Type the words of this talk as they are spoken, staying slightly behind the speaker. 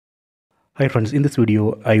Hi friends, in this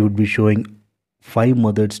video I would be showing 5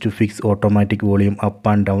 methods to fix automatic volume up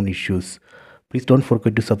and down issues. Please don't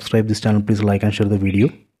forget to subscribe this channel. Please like and share the video.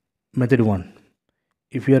 Method 1.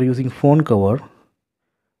 If you are using phone cover,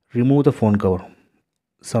 remove the phone cover.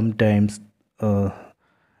 Sometimes so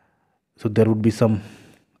there would be some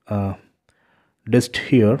dust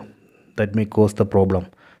here that may cause the problem.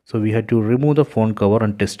 So we had to remove the phone cover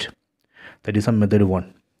and test. That is a method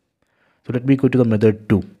 1. So let me go to the method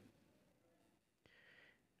 2.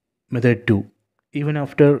 Method 2. Even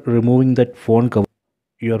after removing that phone cover,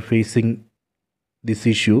 you are facing this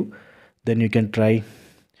issue, then you can try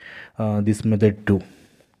this method 2.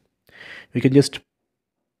 You can just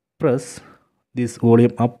press this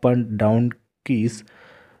volume up and down keys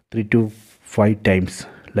 3 to 5 times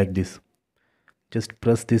like this. Just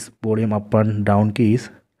press this volume up and down keys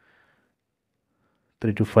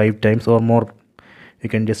 3 to 5 times or more. You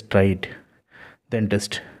can just try it, then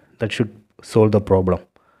test. That should solve the problem.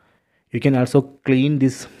 You can also clean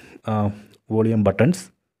this volume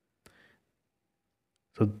buttons,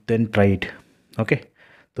 so then try it. Okay,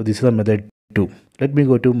 so this is a method 2. Let me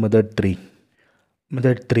go to method 3.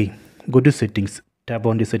 Method 3. Go to settings, tap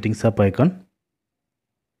on the settings sub icon,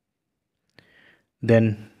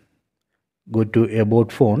 then go to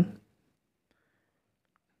about phone,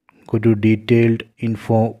 go to detailed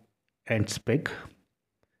info and spec,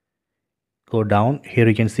 go down. Here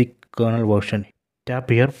you can see kernel version.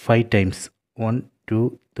 Tap here 5 times. 1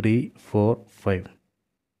 2 3 4 5.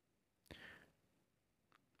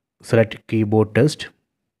 Select keyboard test.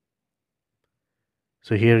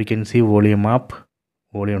 So here you can see volume up,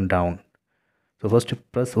 volume down. So first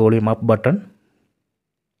press volume up button.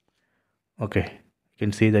 Okay, you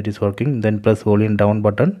can see that is working. Then press volume down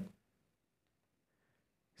button.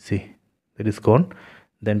 See, that is gone.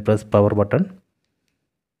 Then press power button.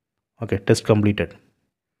 Okay, test completed.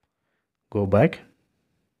 Go back.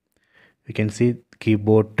 You can see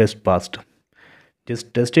keyboard test passed.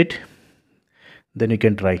 Just test it, then you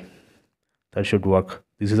can try. That should work.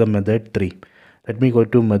 This is a method 3. Let me go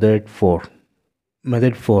to method 4.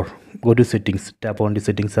 Method 4. Go to settings, tap on the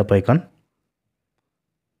settings sub icon,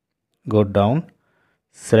 go down,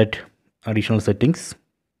 select additional settings,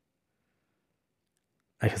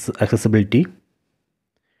 accessibility,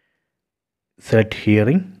 select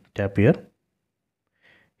hearing, tap here.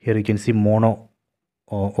 Here you can see mono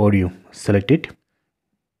audio, select it.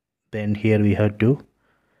 Then here we have to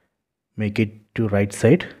make it to right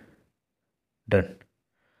side. Done.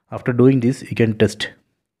 After doing this, you can test.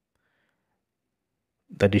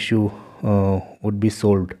 That issue would be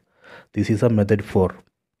solved. This is a method 4.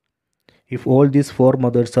 If all these 4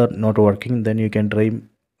 methods are not working, then you can try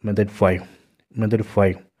method 5. Method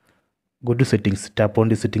 5. Go to settings, tap on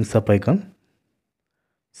the settings sub icon,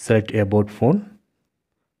 select about phone,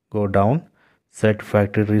 go down, select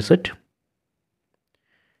factory reset,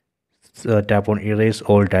 tap on erase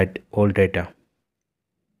all data,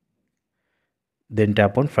 then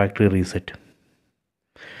tap on factory reset.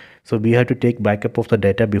 So we have to take backup of the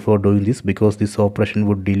data before doing this, because this operation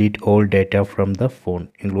would delete all data from the phone,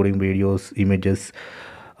 including videos, images,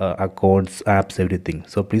 accounts, apps, everything.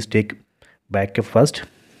 So please take backup first,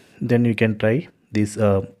 then you can try this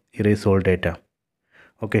erase all data.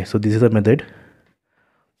 Okay, so this is the method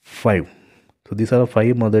 5. So these are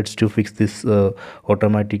 5 methods to fix this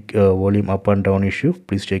automatic volume up and down issue.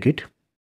 Please check it.